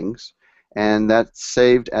other things, and that's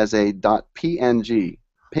saved as a .png,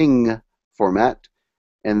 ping format,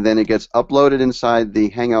 and then it gets uploaded inside the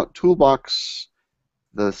Hangout Toolbox,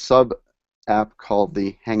 the sub-app called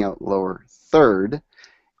the Hangout Lower Third,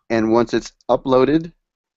 and once it's uploaded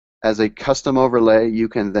as a custom overlay, you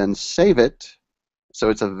can then save it,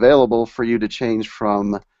 so it's available for you to change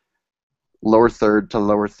from lower third to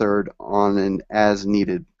lower third on an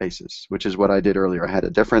as-needed basis, which is what I did earlier. I had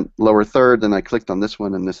a different lower third, then I clicked on this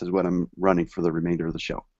one, and this is what I'm running for the remainder of the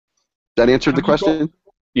show. That answered the question?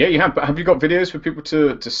 Yeah, you have. But have you got videos for people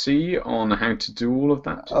to see on how to do all of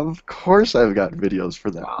that? Of course I've got videos for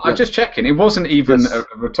that. I'm just checking. It wasn't even Yes. a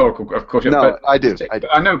rhetorical, of course. No, but I do.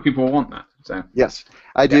 I know people want that. So. Yes,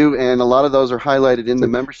 I do, and a lot of those are highlighted in the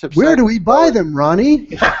membership Where site. do we buy them,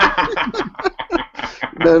 Ronnie?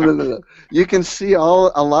 No. You can see a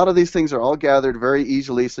lot of these things are all gathered very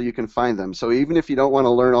easily, so you can find them. So even if you don't want to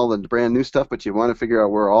learn all the brand new stuff, but you want to figure out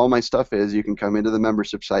where all my stuff is, you can come into the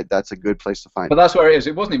membership site. That's a good place to find But it. that's where it is.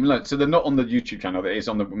 It wasn't even learned. So they're not on the YouTube channel. It is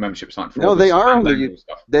on the membership site. For all No, they this are on the downloadable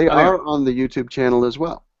stuff. they Oh, are on the YouTube channel as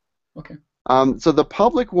well. Okay. So the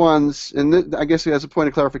public ones, and I guess as a point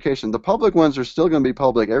of clarification, the public ones are still going to be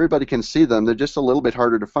public. Everybody can see them. They're just a little bit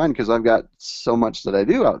harder to find because I've got so much that I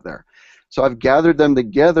do out there. So I've gathered them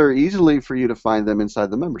together easily for you to find them inside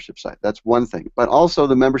the membership site. That's one thing. But also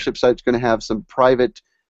the membership site is going to have some private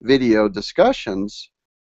video discussions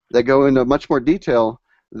that go into much more detail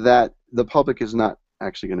that the public is not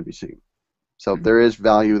actually going to be seeing. So there is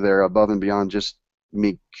value there above and beyond just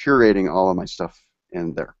me curating all of my stuff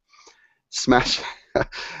in there. Smash.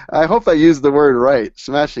 I hope I used the word right.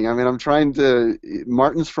 Smashing. I mean, I'm trying to.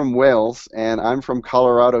 Martin's from Wales, and I'm from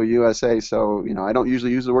Colorado, USA. So I don't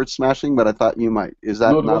usually use the word smashing, but I thought you might. Is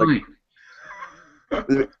that not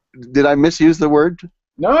a? Did I misuse the word?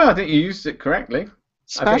 No, I think you used it correctly.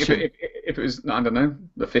 Smashing. I think if it was, I don't know,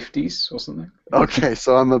 the 50s or something. Okay,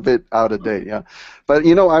 so I'm a bit out of date, yeah. But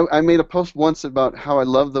I made a post once about how I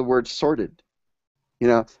love the word sorted.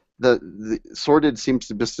 The sorted seems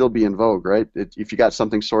to still be in vogue, right? If you got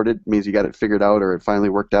something sorted, it means you got it figured out or it finally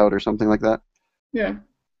worked out or something like that. Yeah.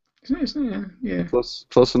 Yeah.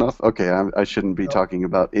 Close enough. Okay, I shouldn't be talking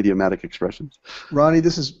about idiomatic expressions. Ronnie,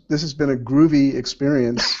 this has been a groovy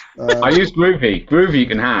experience. I use groovy. Groovy you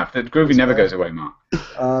can have. That groovy never goes away, Mark.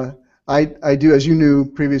 I do, as you knew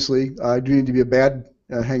previously, I do need to be a bad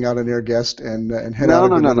Hangout on Air guest and head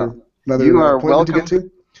out of another You are appointment welcome. to get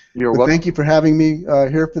to. You're But welcome. thank you for having me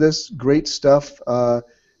here for this. Great stuff.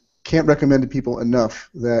 Can't recommend to people enough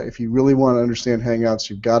that if you really want to understand Hangouts,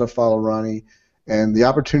 you've got to follow Ronnie. And the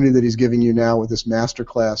opportunity that he's giving you now with this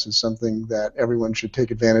masterclass is something that everyone should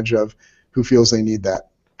take advantage of who feels they need that.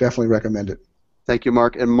 Definitely recommend it. Thank you,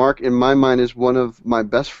 Mark. And Mark, in my mind, is one of my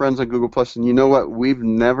best friends on Google+. And you know what? We've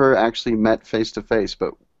never actually met face-to-face,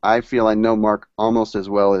 but I feel I know Mark almost as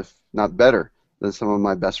well, if not better, than some of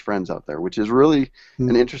my best friends out there, which is really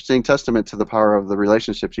an interesting testament to the power of the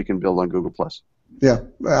relationships you can build on Google+. Yeah,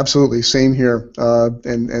 absolutely. Same here.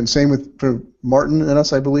 And same with for Martin and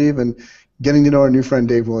us, I believe, and getting to know our new friend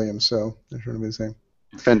Dave Williams. So they're sure to be the same.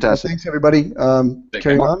 Well, Fantastic. thanks, everybody.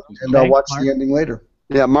 Carry on, and I'll Thanks, watch Mark. the ending later.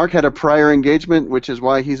 Yeah, Mark had a prior engagement, which is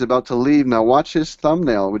why he's about to leave. Now watch his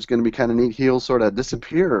thumbnail, which is going to be kind of neat. He'll sort of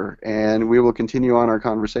disappear, and we will continue on our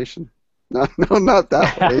conversation. No, no, not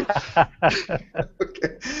that way.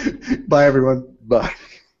 Okay. Bye, everyone. Bye.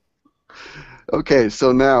 Okay,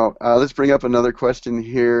 so now let's bring up another question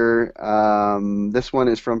here. This one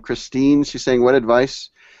is from Christine. She's saying, what advice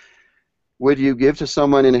would you give to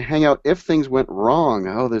someone in a Hangout if things went wrong?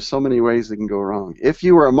 Oh, there's so many ways they can go wrong. If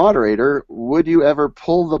you were a moderator, would you ever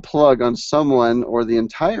pull the plug on someone or the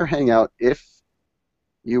entire Hangout? If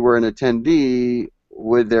you were an attendee,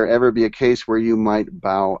 would there ever be a case where you might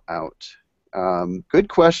bow out? Good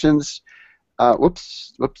questions.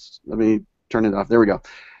 Whoops, let me turn it off. There we go.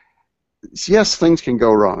 Yes, things can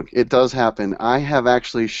go wrong. It does happen. I have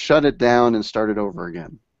actually shut it down and started over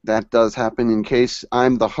again. That does happen in case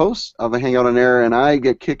I'm the host of a Hangout on Air and I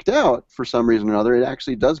get kicked out for some reason or another. It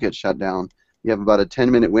actually does get shut down. You have about a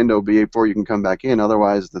 10-minute window before you can come back in.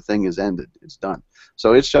 Otherwise, the thing is ended. It's done.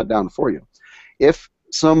 So it's shut down for you. If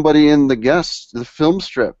somebody in the film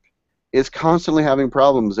strip, is constantly having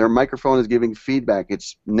problems, their microphone is giving feedback,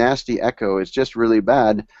 it's nasty echo, it's just really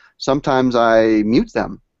bad, sometimes I mute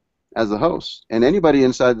them as the host. And anybody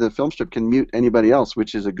inside the film strip can mute anybody else,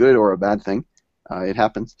 which is a good or a bad thing. It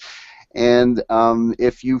happens. And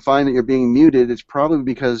if you find that you're being muted, it's probably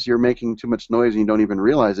because you're making too much noise and you don't even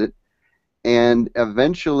realize it. And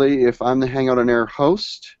eventually, if I'm the Hangout on Air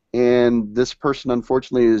host and this person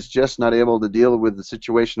unfortunately is just not able to deal with the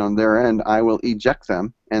situation on their end, I will eject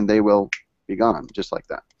them and they will be gone, just like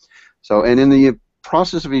that. So, and in the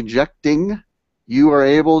process of ejecting, you are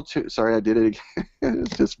able to, sorry, I did it again.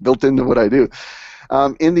 It's just built into what I do.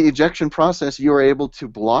 In the ejection process, you are able to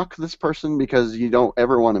block this person because you don't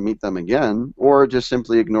ever want to meet them again, or just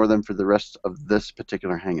simply ignore them for the rest of this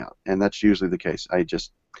particular Hangout. And that's usually the case.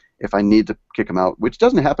 If I need to kick them out, which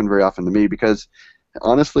doesn't happen very often to me because,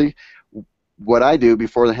 honestly, what I do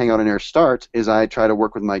before the Hangout on Air starts is I try to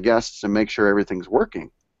work with my guests and make sure everything's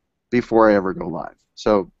working before I ever go live.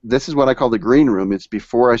 So this is what I call the green room. It's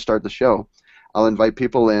before I start the show. I'll invite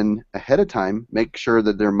people in ahead of time, make sure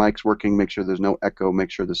that their mic's working, make sure there's no echo, make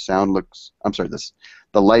sure the sound looks,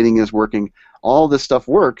 the lighting is working. All this stuff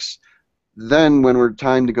works. Then when we're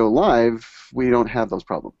time to go live, we don't have those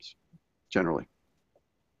problems, generally.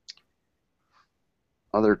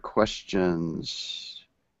 Other questions?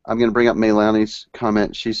 I'm going to bring up Melani's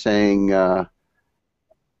comment. She's saying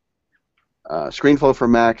ScreenFlow for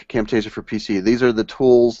Mac, Camtasia for PC. These are the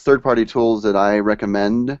tools, third-party tools that I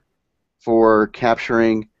recommend for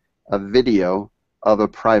capturing a video of a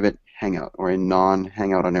private Hangout or a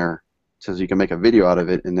non-Hangout on Air. It says you can make a video out of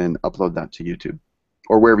it and then upload that to YouTube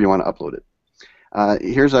or wherever you want to upload it.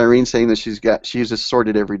 Here's Irene saying that she uses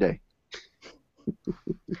Sorted every day.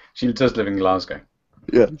 She does live in Glasgow.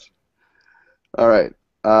 Yes. All right.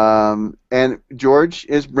 And George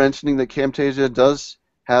is mentioning that Camtasia does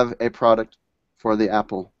have a product for the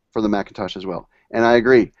Apple, for the Macintosh as well. And I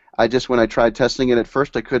agree. When I tried testing it at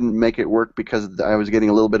first, I couldn't make it work because I was getting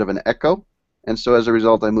a little bit of an echo. And so as a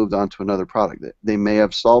result, I moved on to another product. They may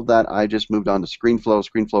have solved that. I just moved on to ScreenFlow.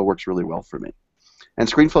 ScreenFlow works really well for me. And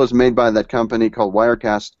ScreenFlow is made by that company called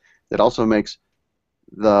Wirecast that also makes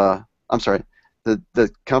the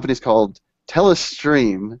company's called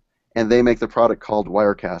Telestream, and they make the product called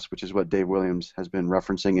Wirecast, which is what Dave Williams has been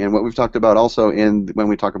referencing, and what we've talked about also when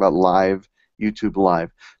we talk about live, YouTube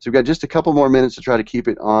Live. So we've got just a couple more minutes to try to keep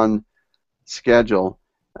it on schedule.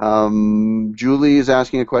 Julie is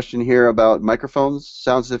asking a question here about microphones.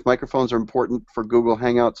 Sounds as if microphones are important for Google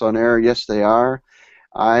Hangouts on Air. Yes, they are.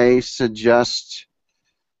 I suggest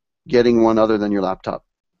getting one other than your laptop.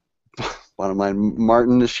 Bottom line,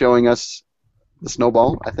 Martin is showing us the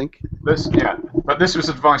snowball, I think. But this was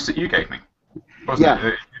advice that you gave me, wasn't Yeah.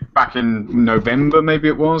 it? Back in November, maybe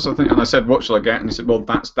it was, I think. And I said, what shall I get? And he said, well,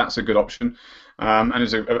 that's a good option. And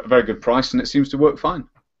it's a very good price, and it seems to work fine.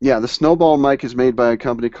 Yeah, the snowball mic is made by a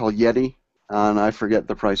company called Yeti, and I forget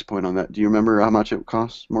the price point on that. Do you remember how much it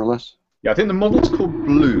costs, more or less? Yeah, I think the model's called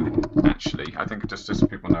Blue, actually. I think just so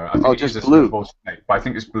people know. I think just Blue. But I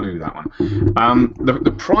think it's Blue, that one.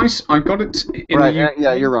 The price, I got it in the UK.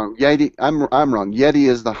 Yeah, you're wrong. Yeti, I'm wrong. Yeti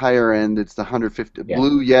is the higher end. It's the 150. Yeah.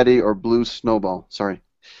 Blue Yeti or Blue Snowball. Sorry.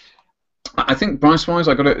 I think price-wise,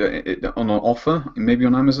 I got it on an offer, maybe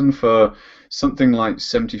on Amazon, for something like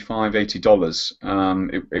 $75,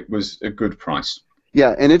 $80. It was a good price.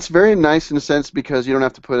 Yeah, and it's very nice in a sense because you don't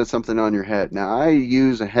have to put something on your head. Now, I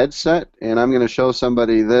use a headset, and I'm going to show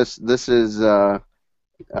somebody this. This is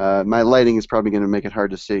my lighting is probably going to make it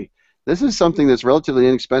hard to see. This is something that's relatively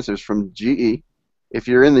inexpensive. It's from GE. If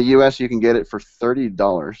you're in the U.S., you can get it for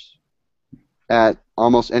 $30 at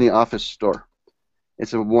almost any office store.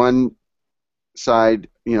 It's a one side,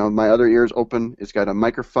 my other ear is open. It's got a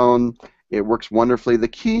microphone. It works wonderfully. The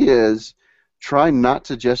key is try not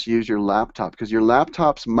to just use your laptop because your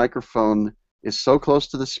laptop's microphone is so close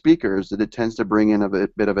to the speakers that it tends to bring in a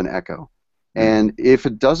bit of an echo. And if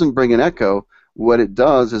it doesn't bring an echo, what it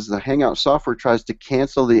does is the Hangout software tries to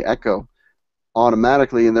cancel the echo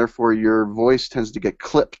automatically, and therefore your voice tends to get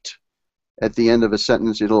clipped at the end of a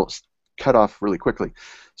sentence. It'll cut off really quickly.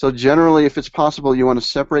 So generally, if it's possible, you want to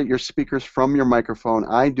separate your speakers from your microphone.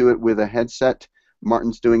 I do it with a headset.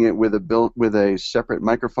 Martin's doing it with a separate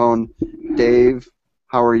microphone. Dave,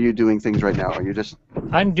 how are you doing things right now? Are you just...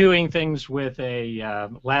 I'm doing things with a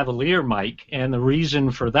lavalier mic, and the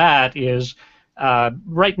reason for that is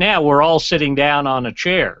right now we're all sitting down on a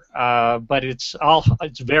chair, but it's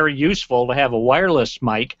very useful to have a wireless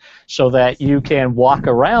mic so that you can walk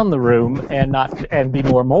around the room and be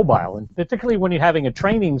more mobile. And particularly when you're having a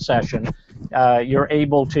training session, you're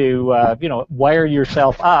able to wire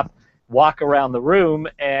yourself up, walk around the room,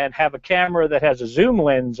 and have a camera that has a zoom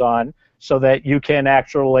lens on, so that you can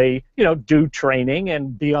actually, do training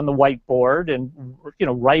and be on the whiteboard and,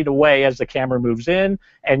 right away as the camera moves in,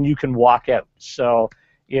 and you can walk out. So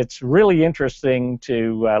it's really interesting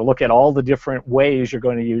to look at all the different ways you're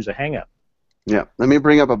going to use a Hangout. Yeah. Let me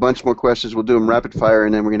bring up a bunch more questions. We'll do them rapid fire,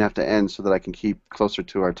 and then we're going to have to end so that I can keep closer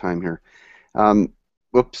to our time here.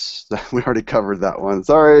 Whoops, we already covered that one.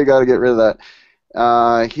 Sorry, got to get rid of that.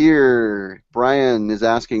 Here, Brian is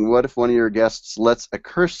asking, what if one of your guests lets a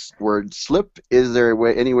curse word slip? Is there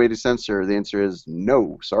any way to censor? The answer is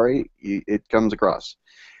no. Sorry, it comes across.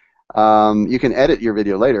 You can edit your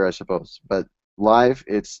video later, I suppose, but live,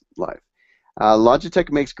 it's live.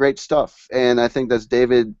 Logitech makes great stuff, and I think that's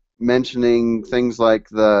David mentioning things like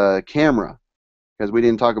the camera, because we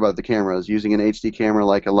didn't talk about the cameras. Using an HD camera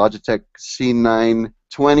like a Logitech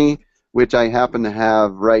C920, which I happen to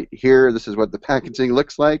have right here. This is what the packaging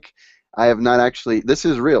looks like. I have not actually, this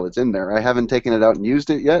is real, it's in there. I haven't taken it out and used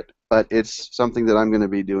it yet, but it's something that I'm going to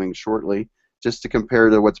be doing shortly, just to compare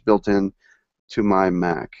to what's built in to my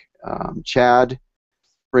Mac. Chad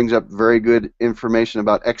brings up very good information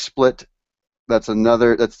about XSplit. That's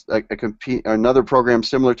another program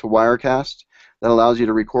similar to Wirecast that allows you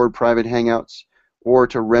to record private Hangouts or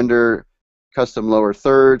to render custom lower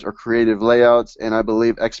thirds or creative layouts, and I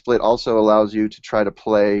believe XSplit also allows you to try to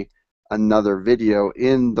play another video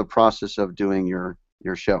in the process of doing your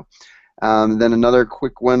show. Then another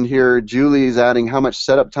quick one here. Julie's adding, how much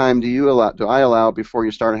setup time do I allow before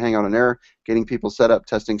you start a Hangout on Air, getting people set up,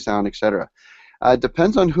 testing sound, etc.? It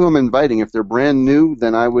depends on who I'm inviting. If they're brand new,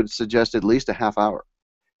 then I would suggest at least a half hour.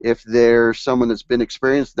 If they're someone that's been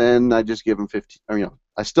experienced, then I just give them 15. Or,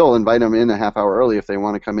 I still invite them in a half hour early. If they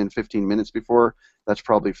want to come in 15 minutes before, that's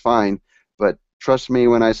probably fine. But trust me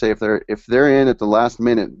when I say if they're in at the last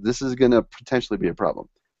minute, this is going to potentially be a problem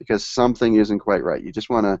because something isn't quite right. You just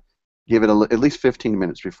want to give it at least 15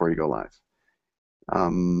 minutes before you go live.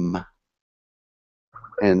 And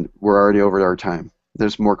we're already over our time.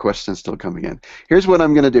 There's more questions still coming in. Here's what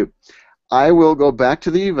I'm going to do. I will go back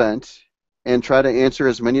to the event and try to answer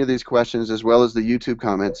as many of these questions as well as the YouTube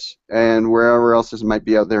comments and wherever else this might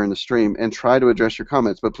be out there in the stream, and try to address your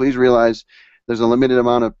comments. But please realize there's a limited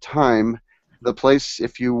amount of time. The place,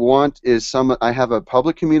 if you want, is I have a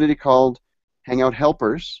public community called Hangout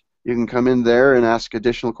Helpers. You can come in there and ask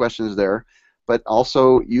additional questions there. But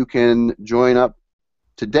also you can join up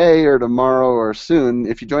today or tomorrow or soon.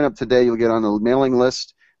 If you join up today, you'll get on the mailing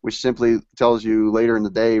list, which simply tells you later in the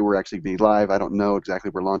day we're actually be live. I don't know exactly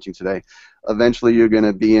we're launching today. Eventually you're going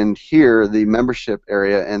to be in here, the membership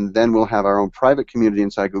area, and then we'll have our own private community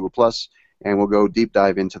inside Google+, and we'll go deep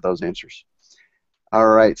dive into those answers. All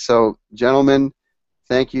right, so gentlemen,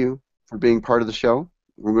 thank you for being part of the show.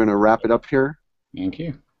 We're going to wrap it up here. Thank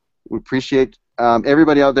you. We appreciate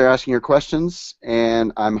everybody out there asking your questions,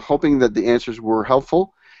 and I'm hoping that the answers were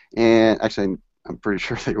helpful. And actually, I'm pretty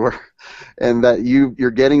sure they were, and that you're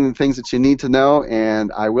getting the things that you need to know.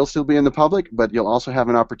 And I will still be in the public, but you'll also have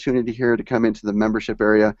an opportunity here to come into the membership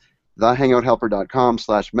area,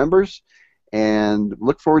 thehangouthelper.com/members, and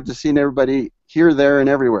look forward to seeing everybody here, there, and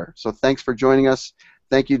everywhere. So thanks for joining us.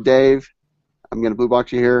 Thank you, Dave. I'm going to blue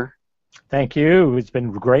box you here. Thank you. It's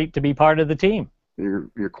been great to be part of the team.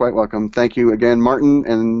 You're quite welcome. Thank you again, Martin,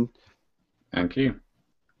 and thank you.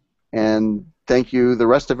 And Thank you, the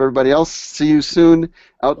rest of everybody else. See you soon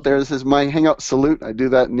out there. This is my Hangout salute. I do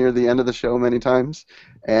that near the end of the show many times.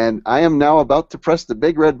 And I am now about to press the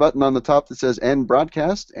big red button on the top that says End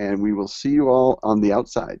Broadcast, and we will see you all on the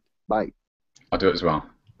outside. Bye. I'll do it as well.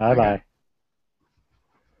 Bye-bye.